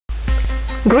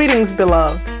Greetings,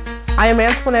 beloved. I am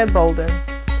Antoinette Bolden.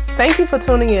 Thank you for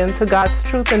tuning in to God's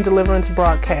Truth and Deliverance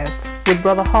broadcast with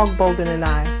Brother Hawk Bolden and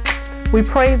I. We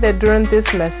pray that during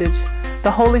this message, the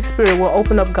Holy Spirit will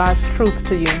open up God's truth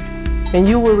to you, and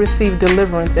you will receive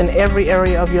deliverance in every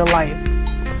area of your life.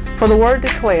 For the word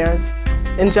declares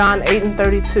in John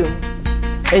 8:32,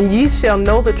 "And ye shall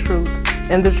know the truth,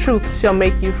 and the truth shall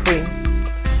make you free."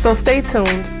 So stay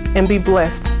tuned and be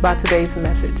blessed by today's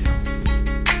message.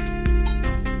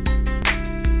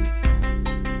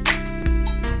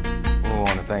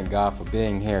 Thank God for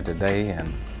being here today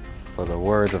and for the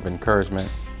words of encouragement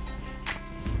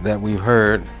that we've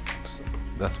heard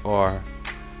thus far,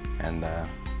 and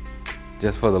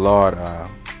just for the Lord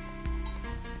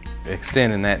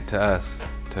extending that to us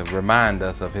to remind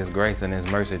us of His grace and His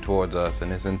mercy towards us.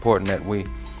 And it's important that we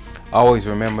always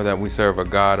remember that we serve a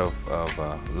God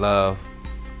of love,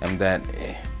 and that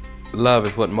love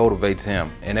is what motivates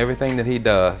Him in everything that He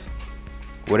does,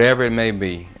 whatever it may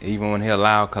be. Even when He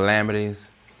allows calamities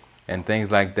and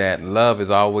things like that, love is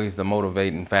always the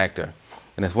motivating factor.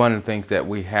 And it's one of the things that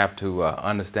we have to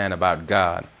understand about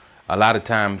God. A lot of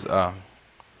times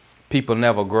people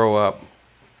never grow up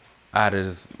out of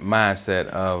this mindset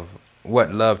of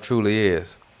what love truly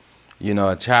is. You know,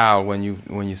 a child, when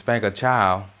you spank a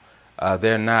child,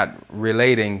 they're not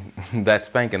relating that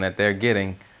spanking that they're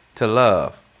getting to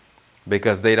love,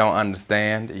 because they don't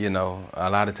understand. You know, a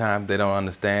lot of times they don't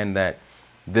understand that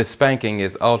this spanking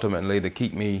is ultimately to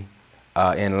keep me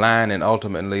in line, and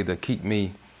ultimately to keep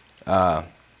me, to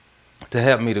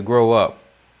help me to grow up,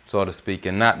 so to speak,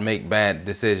 and not make bad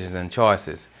decisions and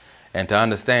choices. And to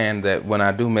understand that when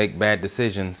I do make bad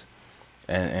decisions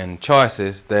and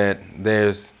choices, that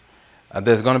there's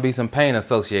going to be some pain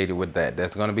associated with that.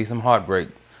 There's going to be some heartbreak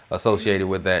associated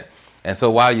with that. And so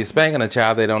while you're spanking a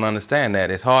child, they don't understand that.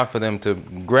 It's hard for them to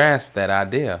grasp that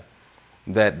idea,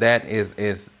 that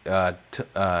is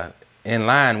in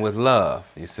line with love,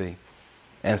 you see.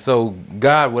 And so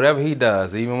God, whatever He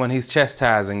does, even when He's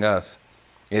chastising us,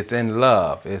 it's in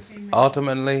love. It's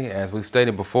ultimately, as we've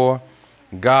stated before,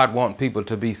 God wants people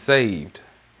to be saved.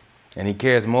 And He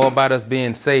cares more about us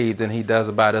being saved than He does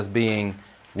about us being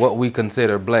what we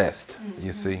consider blessed,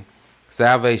 you see.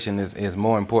 Salvation is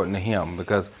more important to Him,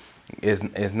 because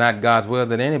it's not God's will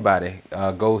that anybody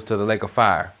goes to the lake of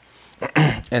fire.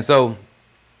 And so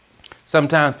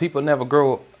sometimes people never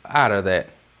grow out of that.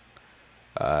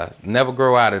 Never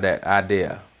grow out of that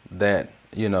idea that,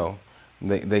 you know,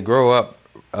 they grow up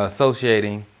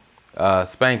associating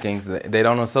spankings. They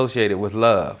don't associate it with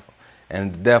love.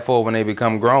 And therefore, when they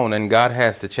become grown and God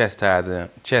has to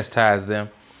chastise them,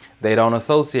 they don't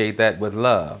associate that with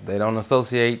love. They don't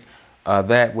associate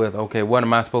that with, okay, what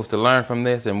am I supposed to learn from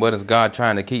this, and what is God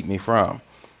trying to keep me from?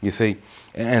 You see?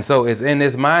 And so it's in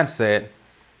this mindset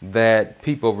that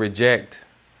people reject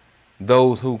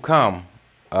those who come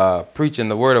preaching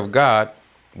the word of God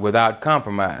without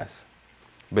compromise,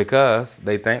 because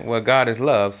they think, well, God is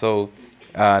love, so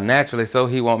naturally so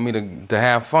He wants me to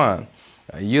have fun.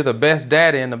 You're the best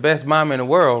daddy and the best mom in the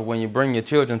world when you bring your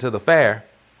children to the fair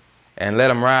and let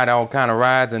them ride all kind of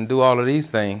rides and do all of these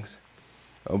things.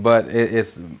 But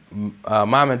it's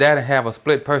mom and daddy have a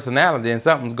split personality, and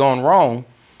something's going wrong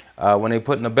when they're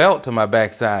putting a belt to my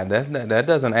backside. That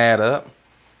doesn't add up.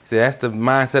 See, that's the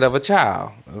mindset of a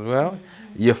child. Well,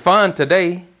 you're fun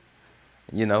today,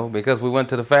 you know, because we went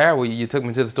to the fair, you took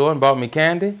me to the store and bought me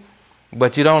candy,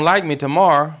 but you don't like me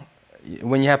tomorrow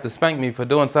when you have to spank me for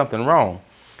doing something wrong.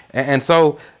 And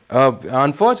so,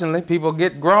 unfortunately, people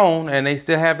get grown and they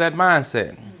still have that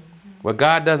mindset. Well,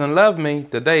 God doesn't love me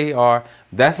today, or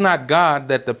that's not God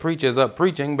that the preacher's up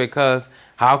preaching, because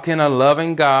how can a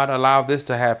loving God allow this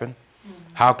to happen?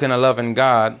 How can a loving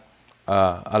God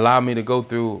allow me to go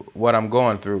through what I'm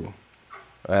going through?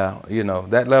 Well, you know,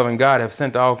 that loving God have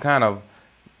sent all kind of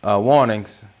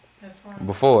warnings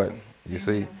before it, you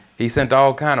see. He sent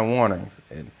all kind of warnings.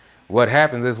 And what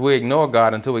happens is we ignore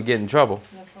God until we get in trouble.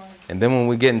 And then when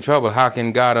we get in trouble, how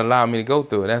can God allow me to go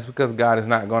through it? That's because God is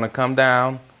not going to come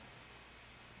down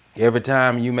every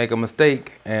time you make a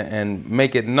mistake and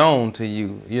make it known to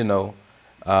you, you know,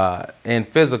 in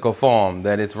physical form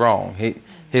that it's wrong.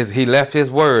 He left His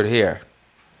word here.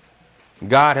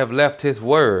 God have left His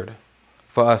word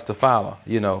for us to follow,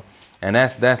 you know, and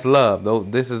that's love. Though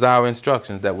this is our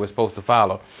instructions that we're supposed to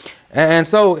follow. And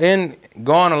so in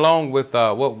going along with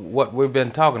what we've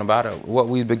been talking about, what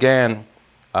we began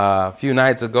a few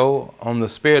nights ago on the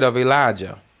spirit of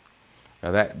Elijah, now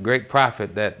that great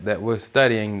prophet that we're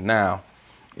studying now,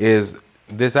 is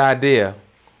this idea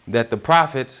that the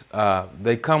prophets,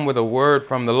 they come with a word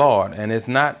from the Lord, and it's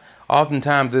not,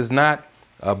 oftentimes it's not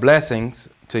blessings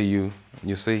to you,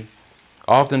 you see.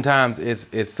 Oftentimes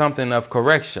it's something of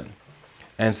correction.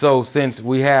 And so since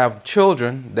we have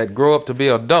children that grow up to be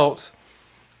adults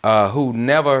who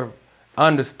never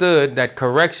understood that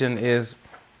correction is,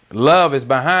 love is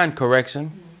behind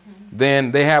correction,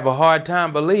 then they have a hard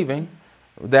time believing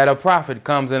that a prophet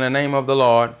comes in the name of the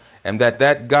Lord, and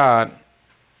that God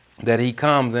that he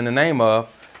comes in the name of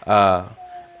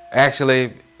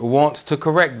actually wants to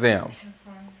correct them.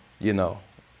 You know,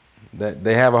 that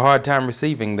they have a hard time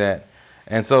receiving that.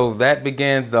 And so that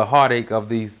begins the heartache of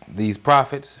these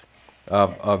prophets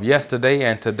of yesterday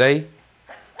and today,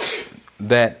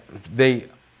 that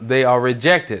they are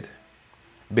rejected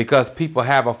because people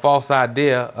have a false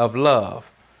idea of love,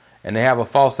 and they have a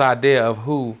false idea of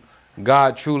who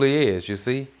God truly is, you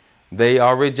see. They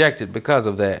are rejected because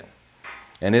of that.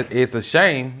 And it's a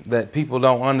shame that people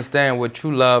don't understand what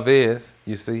true love is,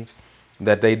 you see,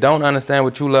 that they don't understand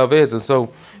what true love is. And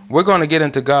so we're going to get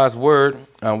into God's word.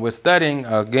 We're studying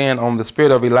again on the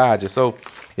spirit of Elijah. So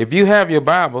if you have your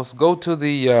Bibles, go to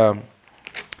the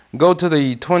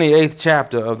 28th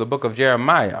chapter of the book of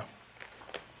Jeremiah.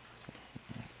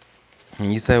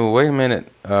 And you say, well, wait a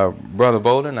minute, Brother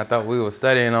Bolden, I thought we were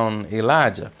studying on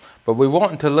Elijah. But we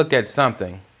want to look at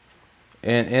something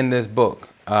in this book,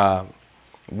 a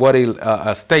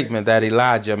statement that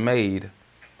Elijah made.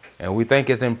 And we think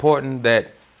it's important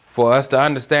that for us to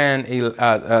understand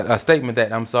a statement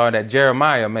that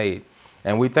Jeremiah made.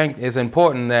 And we think it's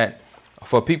important that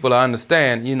for people to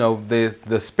understand, you know,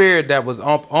 the spirit that was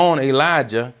on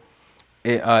Elijah,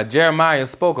 Jeremiah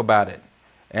spoke about it.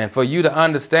 And for you to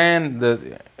understand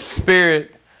the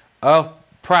spirit of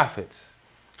prophets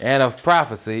and of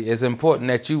prophecy, it's important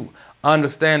that you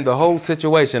understand the whole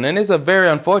situation. And it's very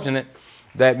unfortunate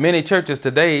that many churches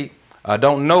today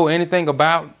don't know anything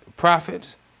about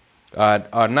prophets,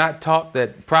 are not taught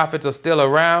that prophets are still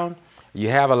around. You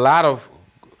have a lot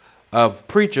of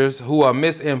preachers who are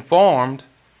misinformed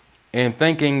in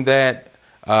thinking that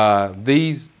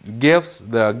these gifts,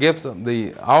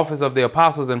 the office of the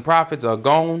apostles and prophets, are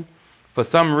gone for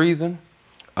some reason,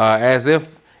 as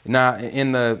if now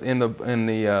in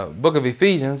the book of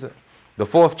Ephesians, the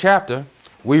 4th chapter,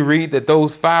 we read that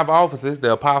those 5 offices,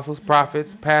 the apostles,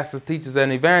 prophets, pastors, teachers,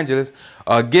 and evangelists,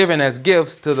 are given as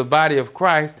gifts to the body of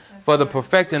Christ for the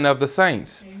perfecting of the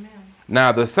saints. Amen.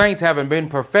 Now, the saints haven't been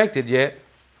perfected yet.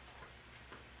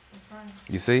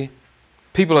 You see?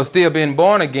 People are still being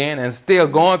born again and still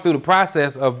going through the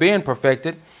process of being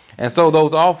perfected. And so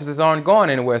those offices aren't going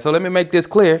anywhere. So let me make this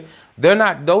clear.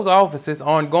 Those offices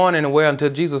aren't going anywhere until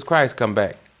Jesus Christ come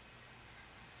back.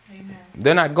 Amen.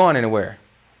 They're not going anywhere,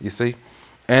 you see.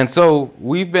 And so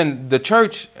the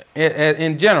church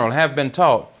in general have been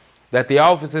taught that the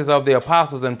offices of the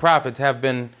apostles and prophets have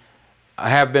been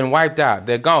wiped out.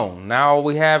 They're gone. Now all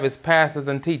we have is pastors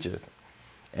and teachers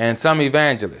and some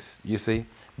evangelists, you see.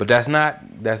 But that's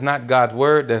not God's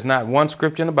word. There's not one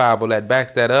scripture in the Bible that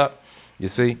backs that up, you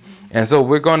see. And so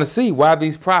we're going to see why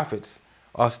these prophets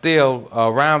are still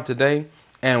around today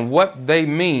and what they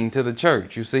mean to the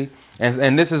church, you see.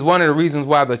 And this is one of the reasons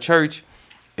why the church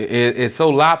is so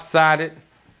lopsided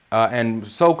and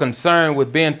so concerned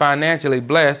with being financially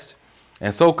blessed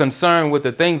and so concerned with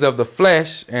the things of the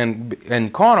flesh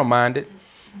and carnal-minded,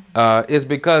 is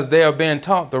because they are being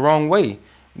taught the wrong way.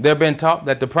 They're being taught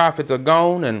that the prophets are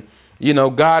gone and, you know,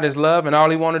 God is love and all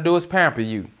he want to do is pamper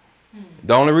you.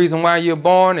 The only reason why you're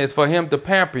born is for him to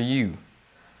pamper you.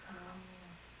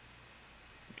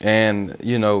 And,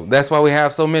 you know, that's why we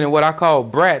have so many what I call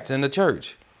brats in the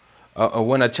church.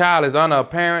 When a child is under a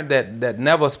parent that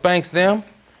never spanks them,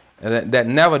 that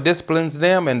never disciplines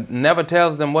them and never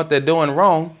tells them what they're doing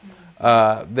wrong,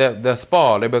 they're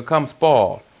spoiled. They become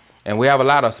spoiled. And we have a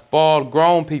lot of spoiled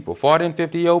grown people, 40 and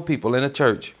 50-year-old people in the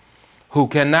church who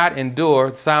cannot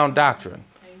endure sound doctrine.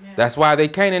 Amen. That's why they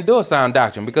can't endure sound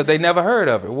doctrine, because they never heard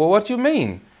of it. Well, what do you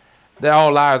mean that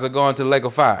all liars are going to the lake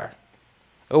of fire?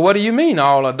 Well, what do you mean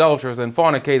all adulterers and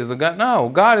fornicators are going? No,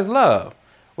 God is love.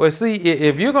 Well, see,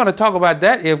 if you're going to talk about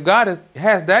that, if God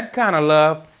has that kind of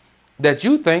love that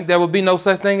you think, there would be no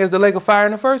such thing as the lake of fire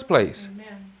in the first place.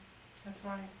 Amen. That's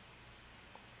right.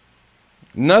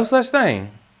 No such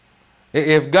thing.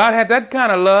 If God had that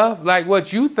kind of love, like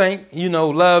what you think, you know,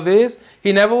 love is,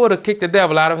 he never would have kicked the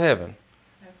devil out of heaven.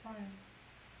 That's right.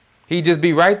 He'd just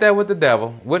be right there with the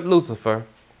devil, with Lucifer,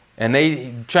 and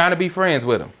they trying to be friends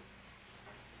with him.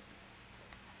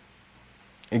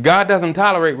 And God doesn't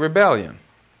tolerate rebellion.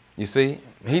 You see,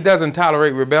 he doesn't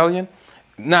tolerate rebellion.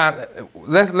 Now,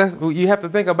 you have to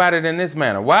think about it in this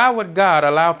manner. Why would God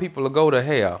allow people to go to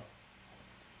hell?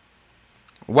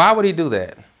 Why would he do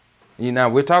that? You know,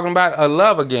 we're talking about a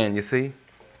love again, you see,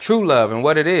 true love and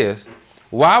what it is.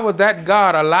 Why would that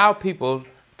God allow people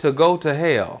to go to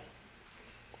hell?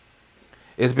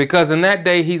 It's because in that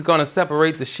day he's going to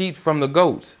separate the sheep from the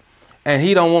goats. And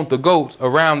he don't want the goats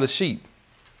around the sheep.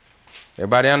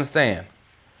 Everybody understand?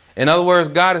 In other words,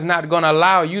 God is not going to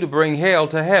allow you to bring hell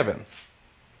to heaven.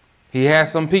 He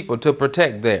has some people to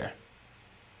protect there.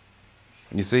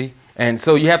 You see? And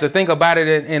so you have to think about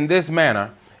it in this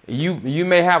manner. You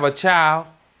may have a child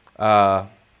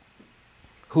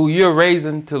who you're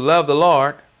raising to love the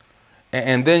Lord,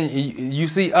 and then you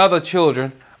see other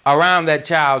children around that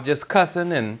child just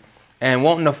cussing and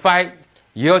wanting to fight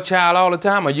your child all the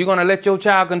time. Are you going to let your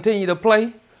child continue to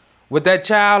play with that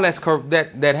child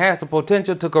that has the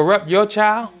potential to corrupt your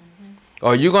child? Mm-hmm.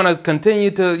 Or are you going to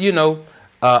continue to,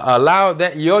 allow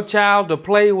your child to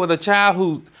play with a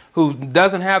child who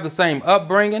doesn't have the same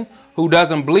upbringing, who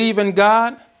doesn't believe in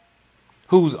God,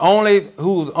 who's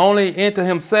only into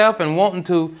himself and wanting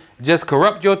to just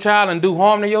corrupt your child and do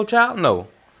harm to your child? No.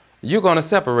 You're going to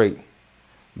separate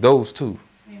those two.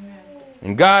 Amen.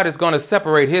 And God is going to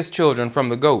separate his children from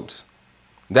the goats.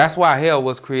 That's why hell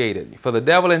was created. For the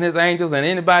devil and his angels and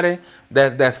anybody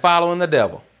that's following the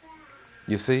devil.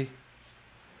 You see?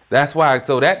 That's why.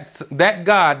 So that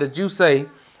God that you say,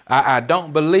 I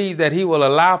don't believe that he will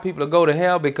allow people to go to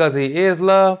hell because he is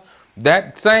love.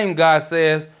 That same God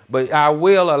says, but I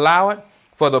will allow it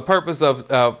for the purpose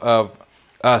of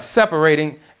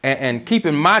separating and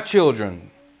keeping my children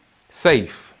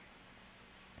safe.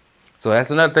 So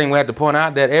that's another thing we have to point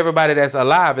out, that everybody that's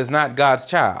alive is not God's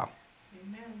child.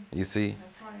 Amen. You see,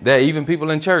 right. There are even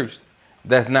people in church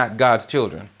that's not God's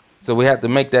children. So we have to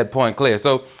make that point clear.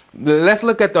 So let's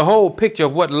look at the whole picture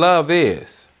of what love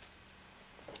is.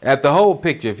 At the whole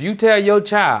picture, if you tell your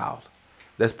child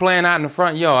that's playing out in the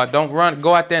front yard, don't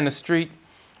go out there in the street,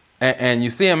 and you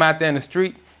see him out there in the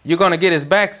street, you're going to get his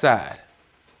backside.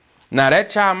 Now that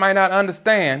child might not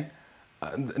understand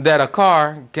that a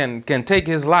car can take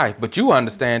his life, but you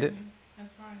understand it.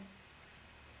 That's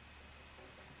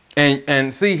right.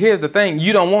 And see, here's the thing: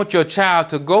 you don't want your child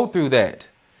to go through that.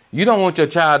 You don't want your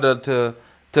child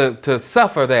to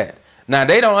suffer that. Now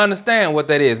they don't understand what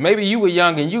that is. Maybe you were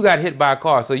young and you got hit by a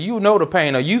car, so you know the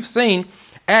pain, or you've seen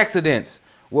accidents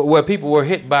where people were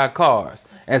hit by cars,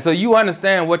 and so you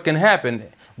understand what can happen,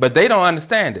 but they don't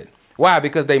understand it. Why?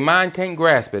 Because their mind can't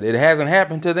grasp it. It hasn't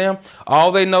happened to them.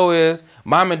 All they know is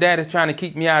mom and dad is trying to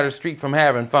keep me out of the street from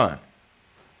having fun.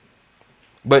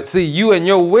 But see, you and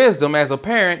your wisdom as a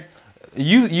parent,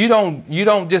 you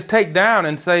don't just take down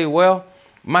and say, well,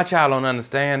 my child don't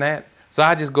understand that, so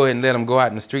I just go ahead and let them go out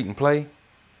in the street and play.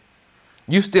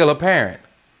 You still a parent.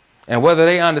 And whether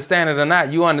they understand it or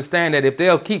not, you understand that if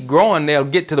they'll keep growing, they'll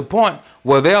get to the point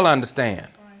where they'll understand.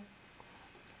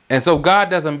 And so God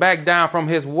doesn't back down from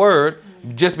his word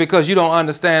just because you don't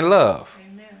understand love.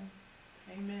 Amen.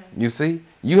 Amen. You see,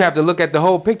 you have to look at the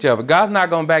whole picture of it. God's not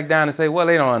going to back down and say, well,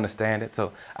 they don't understand it,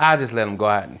 so I'll just let them go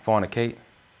out and fornicate.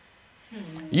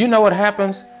 You know what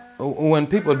happens when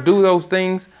people do those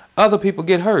things? Other people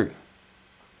get hurt.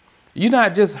 You're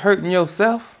not just hurting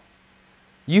yourself.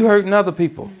 You hurting other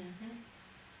people. Mm-hmm.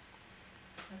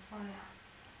 That's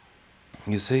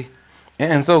right. You see?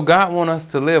 And so God wants us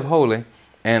to live holy.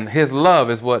 And his love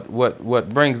is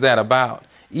what brings that about,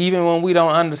 even when we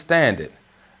don't understand it.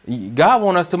 God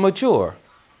wants us to mature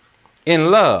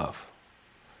in love.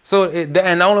 So, and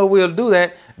the only way we'll do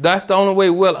that, that's the only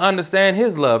way we'll understand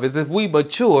his love, is if we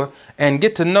mature and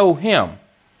get to know him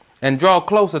and draw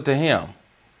closer to him.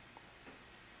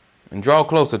 And draw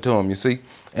closer to him, you see.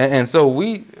 And so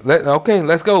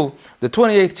let's go. The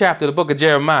 28th chapter of the book of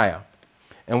Jeremiah.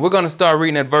 And we're going to start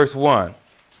reading at verse 1.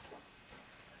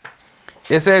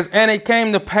 It says, and it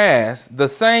came to pass the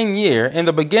same year, in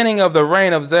the beginning of the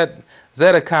reign of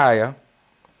Zedekiah,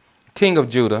 king of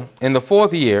Judah, in the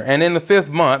 4th year, and in the 5th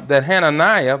month, that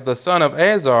Hananiah, the son of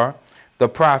Azar, the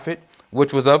prophet,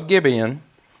 which was of Gibeon,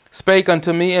 spake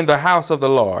unto me in the house of the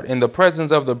Lord, in the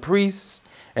presence of the priests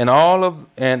and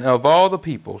of all the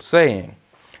people, saying,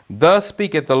 thus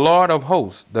speaketh the Lord of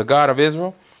hosts, the God of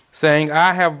Israel, saying,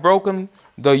 I have broken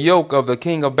the yoke of the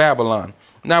king of Babylon.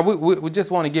 Now, we just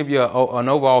want to give you an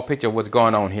overall picture of what's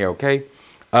going on here, okay?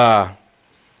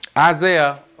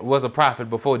 Isaiah was a prophet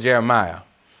before Jeremiah.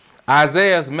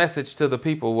 Isaiah's message to the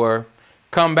people were,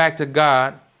 come back to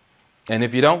God, and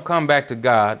if you don't come back to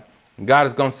God, God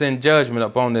is going to send judgment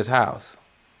upon this house.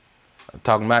 I'm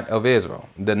talking about of Israel,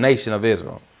 the nation of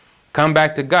Israel. Come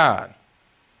back to God.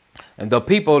 And the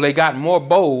people, they got more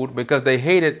bold because they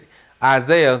hated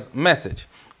Isaiah's message.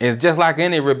 It's just like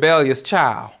any rebellious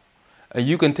child.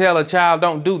 You can tell a child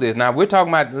don't do this. Now we're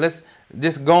talking about, let's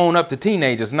just go on up to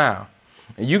teenagers now.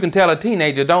 And you can tell a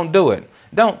teenager don't do it.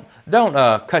 Don't don't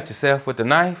cut yourself with the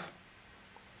knife.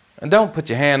 And don't put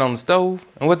your hand on the stove.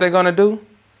 And what they're going to do?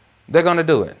 They're going to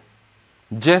do it.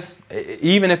 Just,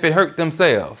 even if it hurt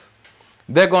themselves,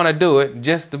 they're going to do it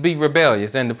just to be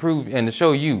rebellious and to prove and to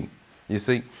show you, you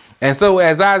see. And so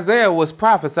as Isaiah was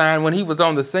prophesying when he was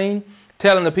on the scene,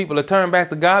 telling the people to turn back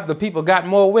to God, the people got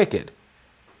more wicked.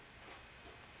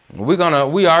 We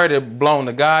already belong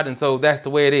to God, and so that's the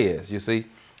way it is, you see.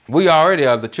 We already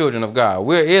are the children of God.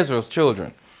 We're Israel's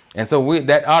children. And so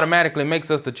that automatically makes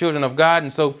us the children of God,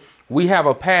 and so we have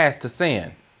a past to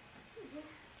sin.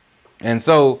 And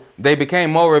so they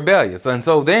became more rebellious. And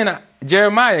so then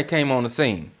Jeremiah came on the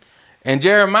scene. And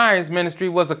Jeremiah's ministry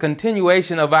was a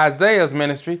continuation of Isaiah's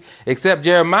ministry, except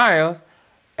Jeremiah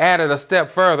added a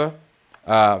step further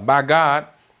by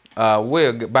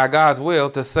God's will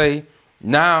to say,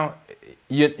 now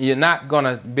you're not going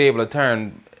to be able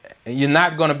to you're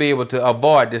not going to be able to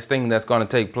avoid this thing that's going to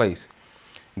take place.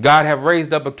 God have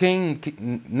raised up a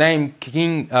king named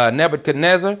King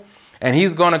Nebuchadnezzar, and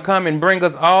he's going to come and bring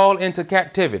us all into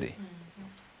captivity.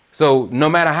 So no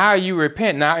matter how you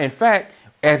repent now, in fact,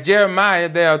 as Jeremiah,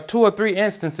 there are 2 or 3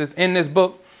 instances in this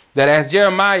book that as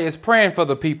Jeremiah is praying for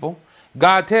the people,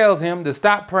 God tells him to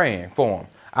stop praying for them.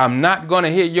 I'm not going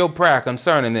to hear your prayer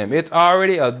concerning them. It's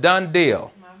already a done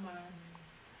deal.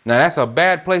 Now that's a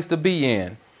bad place to be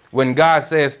in. When God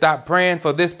says stop praying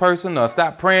for this person or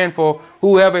stop praying for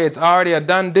whoever, it's already a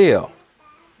done deal.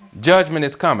 Judgment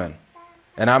is coming.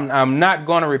 And I'm not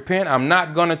going to repent. I'm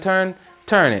not going to turn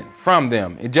it from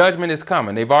them. Judgment is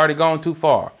coming. They've already gone too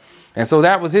far. And so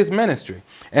that was his ministry.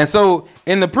 And so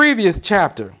in the previous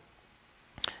chapter,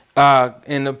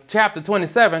 in the chapter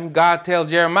 27, God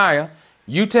tells Jeremiah,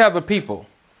 you tell the people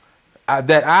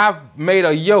that I've made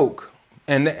a yoke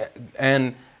and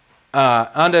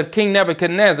under King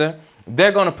Nebuchadnezzar,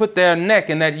 they're going to put their neck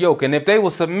in that yoke. And if they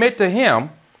will submit to him,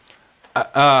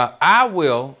 I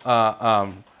will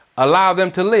allow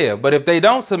them to live. But if they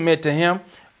don't submit to him,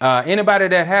 anybody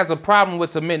that has a problem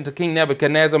with submitting to King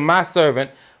Nebuchadnezzar, my servant,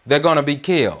 they're going to be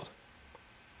killed.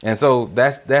 And so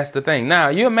that's the thing. Now,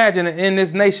 you imagine in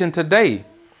this nation today,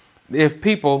 if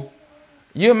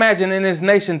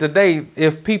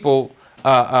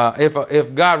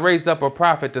God raised up a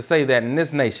prophet to say that in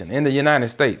this nation, in the United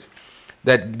States,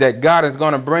 that God is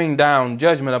going to bring down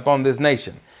judgment upon this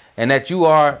nation, and that you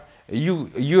are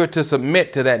to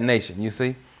submit to that nation, you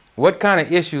see, what kind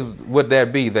of issues would there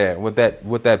be there with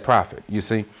that prophet, you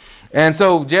see? And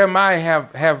so Jeremiah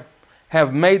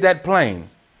have made that plain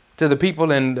to the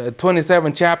people in the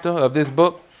 27th chapter of this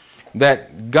book,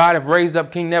 that God have raised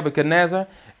up King Nebuchadnezzar,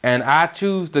 and I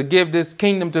choose to give this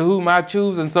kingdom to whom I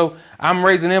choose. And so I'm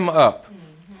raising him up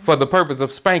for the purpose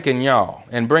of spanking y'all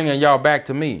and bringing y'all back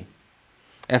to me.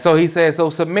 And so he says,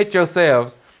 so submit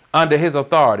yourselves under his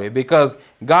authority, because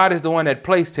God is the one that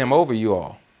placed him over you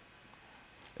all.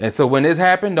 And so when this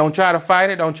happened, don't try to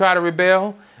fight it. Don't try to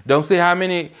rebel. Don't see how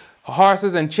many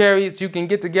horses and chariots you can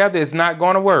get together. It's not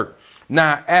going to work.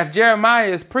 Now, as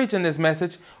Jeremiah is preaching this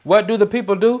message, what do the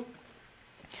people do?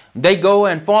 They go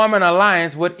and form an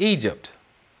alliance with Egypt.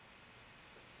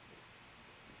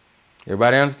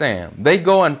 Everybody understand? They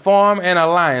go and form an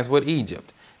alliance with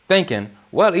Egypt, thinking,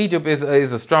 well, Egypt is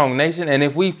a strong nation, and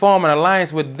if we form an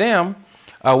alliance with them,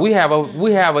 we have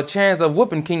a chance of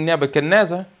whooping King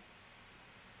Nebuchadnezzar.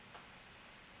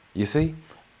 You see?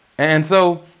 And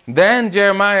so then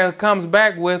Jeremiah comes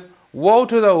back with, woe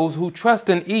to those who trust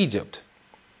in Egypt.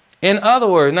 In other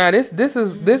words, now this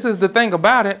is the thing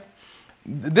about it.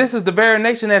 This is the very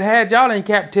nation that had y'all in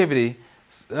captivity,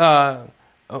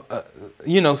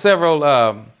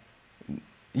 several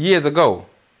years ago.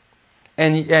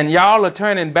 And y'all are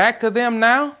turning back to them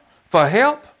now for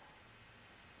help.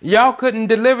 Y'all couldn't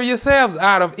deliver yourselves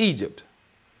out of Egypt.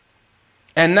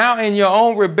 And now in your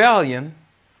own rebellion,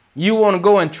 you want to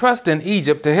go and trust in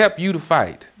Egypt to help you to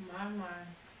fight.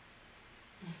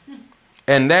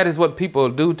 And that is what people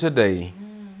do today.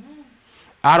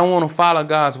 I don't want to follow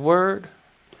God's word.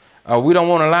 We don't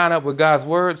want to line up with God's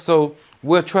word, so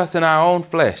we're trusting our own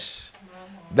flesh.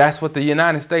 That's what the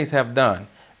United States have done.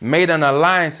 Made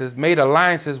alliances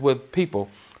with people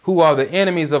who are the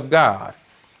enemies of God.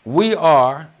 We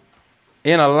are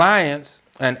in alliance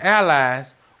and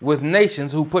allies with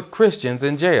nations who put Christians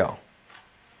in jail.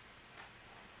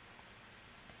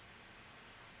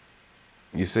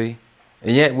 You see?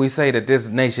 And yet we say that this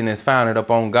nation is founded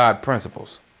upon God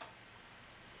principles.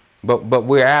 But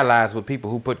we're allies with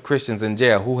people who put Christians in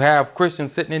jail, who have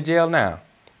Christians sitting in jail now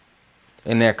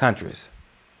in their countries.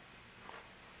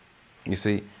 You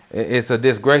see, it's a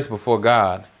disgrace before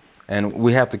God, and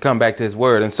we have to come back to his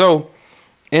word. And so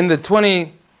in the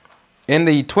 28th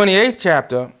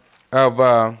chapter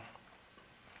of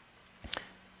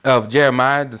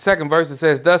Jeremiah. The second verse, it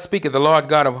says, "Thus speaketh the Lord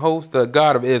God of hosts, the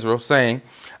God of Israel, saying,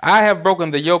 I have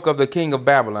broken the yoke of the king of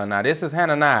Babylon." Now this is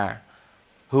Hananiah,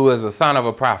 who is a son of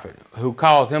a prophet, who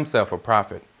calls himself a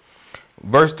prophet.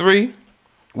 Verse 3,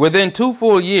 "Within 2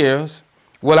 full years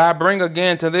will I bring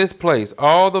again to this place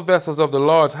all the vessels of the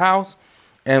Lord's house,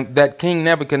 and that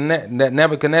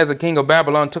Nebuchadnezzar, king of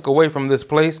Babylon, took away from this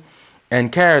place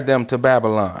and carried them to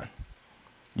Babylon."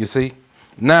 You see?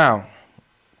 Now,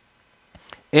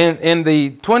 in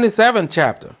the 27th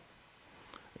chapter,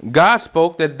 God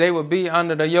spoke that they would be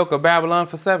under the yoke of Babylon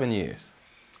for 7 years.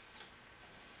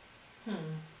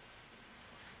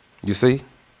 You see?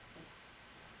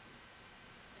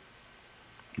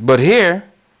 But here,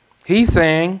 he's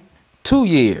saying 2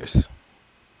 years.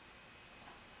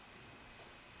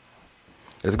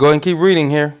 Let's go ahead and keep reading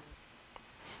here.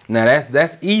 Now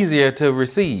that's easier to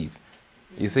receive.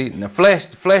 You see, the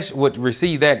flesh would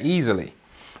receive that easily.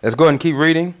 Let's go ahead and keep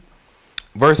reading.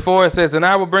 Verse 4, it says, "And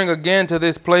I will bring again to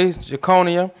this place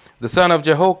Jeconiah, the son of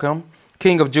Jehoiakim,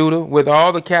 king of Judah, with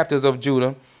all the captives of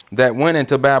Judah that went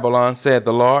into Babylon, said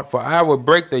the Lord, for I will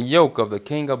break the yoke of the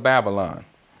king of Babylon."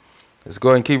 Let's go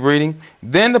ahead and keep reading.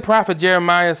 "Then the prophet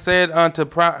Jeremiah said unto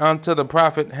the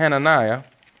prophet Hananiah,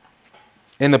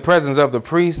 in the presence of the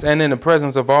priest and in the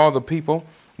presence of all the people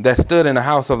that stood in the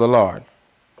house of the Lord."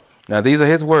 Now these are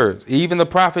his words. "Even the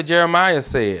prophet Jeremiah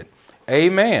said,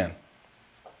 Amen.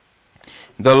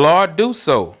 The Lord do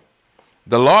so.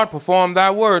 The Lord perform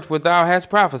thy words which thou hast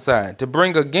prophesied, to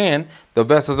bring again the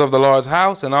vessels of the Lord's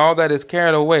house and all that is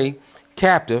carried away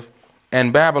captive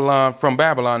and from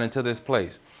Babylon into this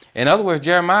place." In other words,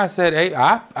 Jeremiah said, "Hey,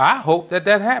 I hope that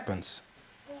happens.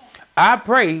 I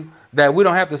pray that we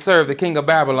don't have to serve the king of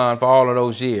Babylon for all of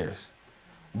those years.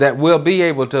 That we'll be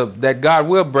able to, that God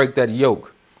will break that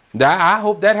yoke. I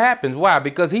hope that happens." Why?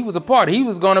 Because he was a part. He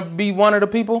was going to be one of the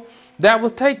people that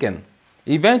was taken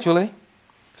eventually.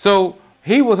 So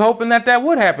he was hoping that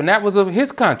would happen. That was of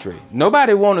his country.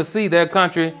 Nobody want to see their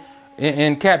country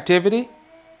in captivity.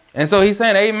 And so he's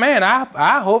saying, amen,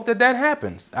 I hope that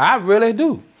happens. I really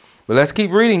do. But let's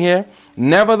keep reading here.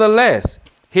 "Nevertheless,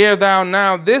 hear thou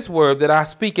now this word that I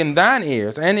speak in thine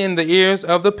ears and in the ears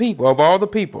of the people, of all the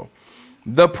people.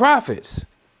 The prophets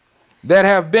that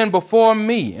have been before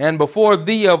me and before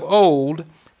thee of old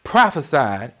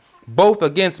prophesied, both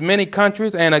against many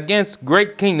countries and against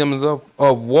great kingdoms of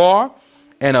war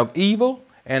and of evil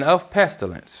and of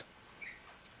pestilence.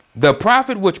 The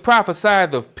prophet which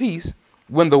prophesied of peace,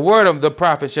 when the word of the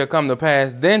prophet shall come to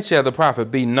pass, then shall the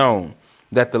prophet be known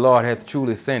that the Lord hath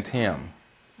truly sent him."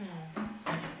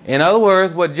 In other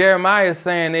words, what Jeremiah is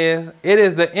saying is, it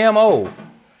is the MO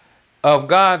of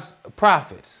God's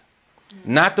prophets,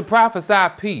 not to prophesy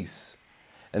peace,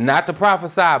 and not to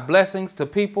prophesy blessings to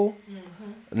people,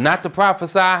 not to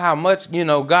prophesy how much,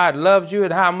 God loves you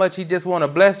and how much he just want to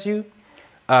bless you.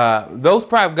 Those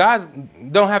prophets,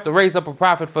 God don't have to raise up a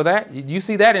prophet for that. You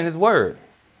see that in his word.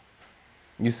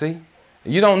 You see?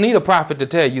 You don't need a prophet to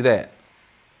tell you that.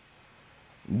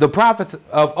 The prophets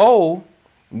of old,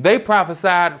 they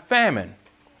prophesied famine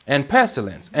and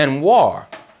pestilence and war.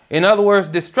 In other words,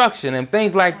 destruction and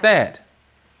things like that.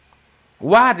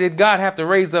 Why did God have to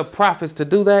raise up prophets to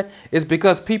do that? It's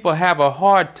because people have a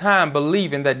hard time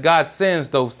believing that God sends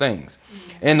those things.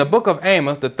 In the book of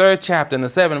Amos, the 3rd chapter and the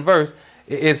 7th verse,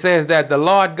 it says that the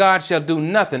Lord God shall do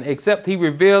nothing except he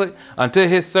reveal it unto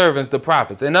his servants, the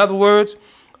prophets. In other words,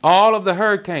 all of the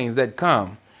hurricanes that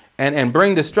come and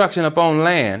bring destruction upon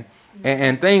land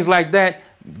and things like that,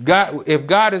 if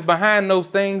God is behind those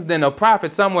things, then a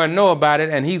prophet somewhere know about it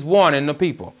and he's warning the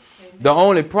people. The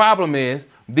only problem is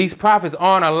these prophets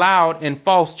aren't allowed in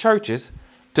false churches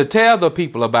to tell the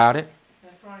people about it.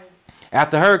 That's right.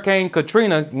 After Hurricane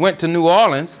Katrina came to New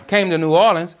Orleans,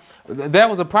 that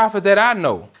was a prophet that I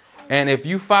know. And if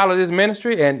you follow this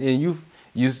ministry and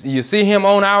you see him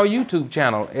on our YouTube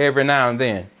channel every now and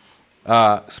then,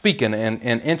 speaking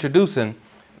and introducing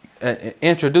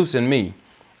me,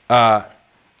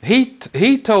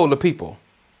 he told the people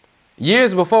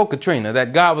years before Katrina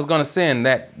that God was going to send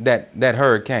that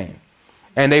hurricane,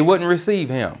 and they wouldn't receive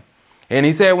him. And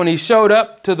he said when he showed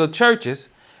up to the churches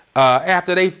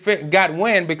after they got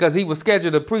wind, because he was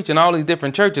scheduled to preach in all these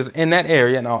different churches in that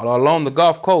area and along the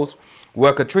Gulf Coast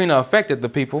where Katrina affected the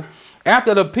people.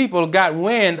 After the people got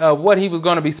wind of what he was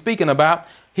going to be speaking about,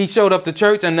 he showed up to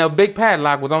church and the big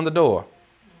padlock was on the door.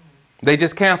 They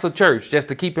just canceled church just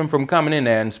to keep him from coming in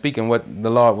there and speaking what the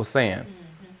Lord was saying.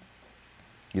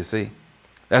 You see,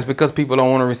 that's because people don't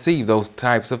want to receive those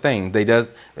types of things.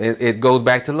 It goes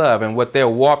back to love and what their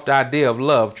warped idea of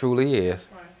love truly is.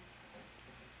 Right.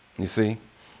 You see,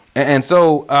 And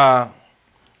so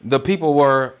the people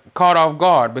were caught off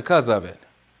guard because of it.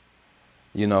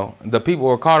 You know, the people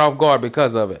were caught off guard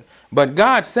because of it. But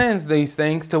God sends these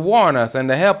things to warn us and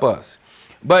to help us.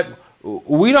 But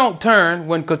we don't turn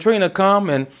when Katrina come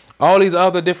and all these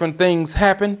other different things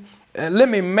happen. Let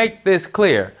me make this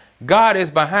clear. God is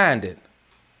behind it.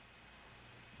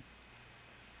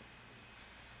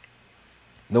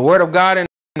 The word of God in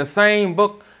the same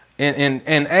book in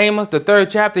Amos, the 3rd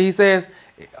chapter, he says,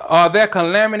 are there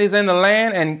calamities in the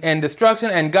land and destruction,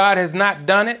 and God has not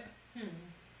done it?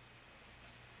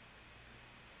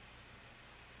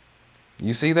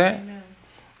 You see that?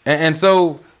 And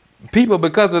so people,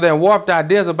 because of their warped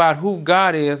ideas about who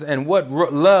God is and what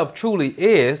love truly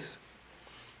is,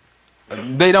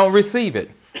 they don't receive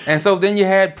it. And so then you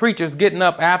had preachers getting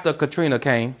up after Katrina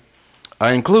came,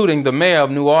 including the mayor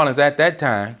of New Orleans at that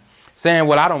time, saying,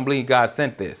 well, I don't believe God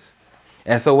sent this.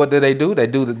 And so what did they do? They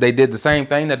did the same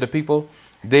thing that the people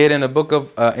did in the book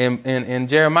of in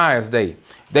Jeremiah's day.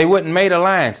 They wouldn't made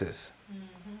alliances.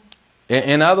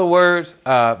 In other words,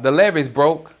 the levees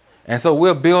broke, and so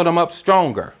we'll build them up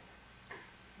stronger.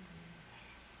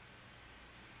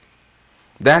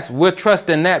 We're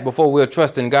trusting that before we're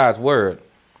trusting God's word.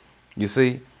 You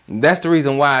see, that's the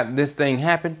reason why this thing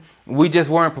happened. We just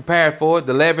weren't prepared for it.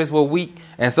 The levees were weak,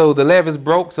 and so the levees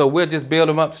broke, so we'll just build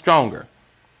them up stronger.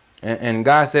 And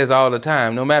God says all the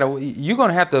time, no matter what, you're going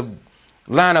to have to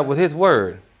line up with his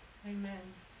word. Amen.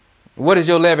 What is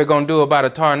your levee going to do about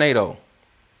a tornado?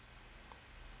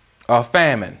 Or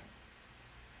famine?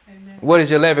 Amen. What is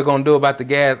your levee going to do about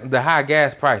the high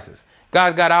gas prices?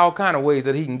 God's got all kind of ways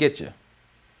that he can get you.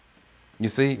 You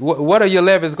see, what are your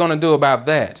levees going to do about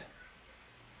that?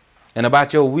 And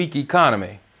about your weak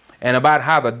economy? And about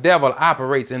how the devil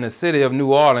operates in the city of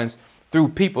New Orleans through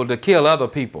people to kill other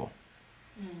people?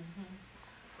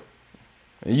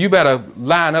 You better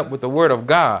line up with the word of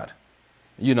God.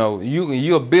 You know,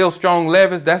 you'll build strong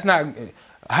levees. That's not,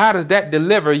 how does that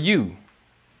deliver you?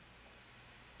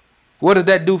 What does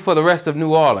that do for the rest of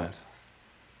New Orleans?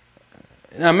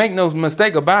 Now, make no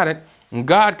mistake about it.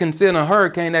 God can send a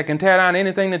hurricane that can tear down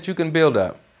anything that you can build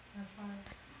up. That's right.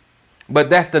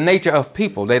 But that's the nature of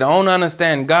people. They don't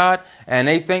understand God, and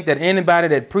they think that anybody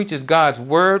that preaches God's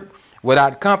word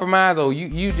without compromise, oh,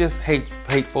 you just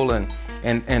hateful and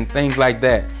things like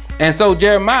that. And so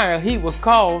Jeremiah, he was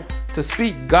called to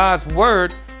speak God's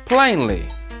word plainly.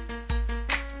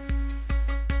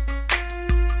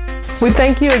 We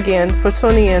thank you again for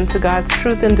tuning in to God's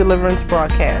Truth and Deliverance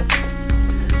broadcast.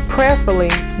 Prayerfully,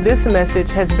 this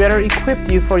message has better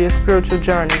equipped you for your spiritual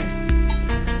journey.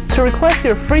 To request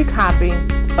your free copy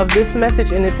of this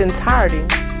message in its entirety,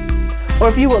 or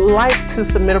if you would like to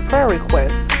submit a prayer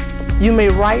request, you may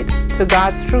write to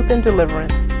God's Truth and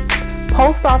Deliverance,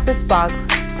 Post Office Box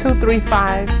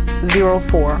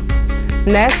 23504,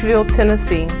 Nashville,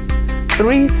 Tennessee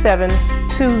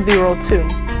 37202.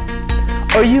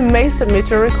 Or you may submit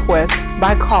your request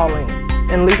by calling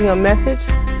and leaving a message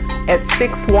at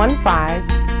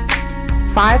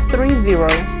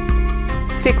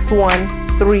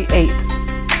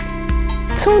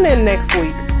 615-530-6138. Tune in next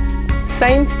week,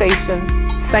 same station,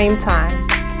 same time,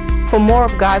 for more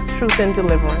of God's Truth and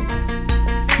Deliverance.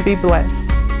 Be blessed.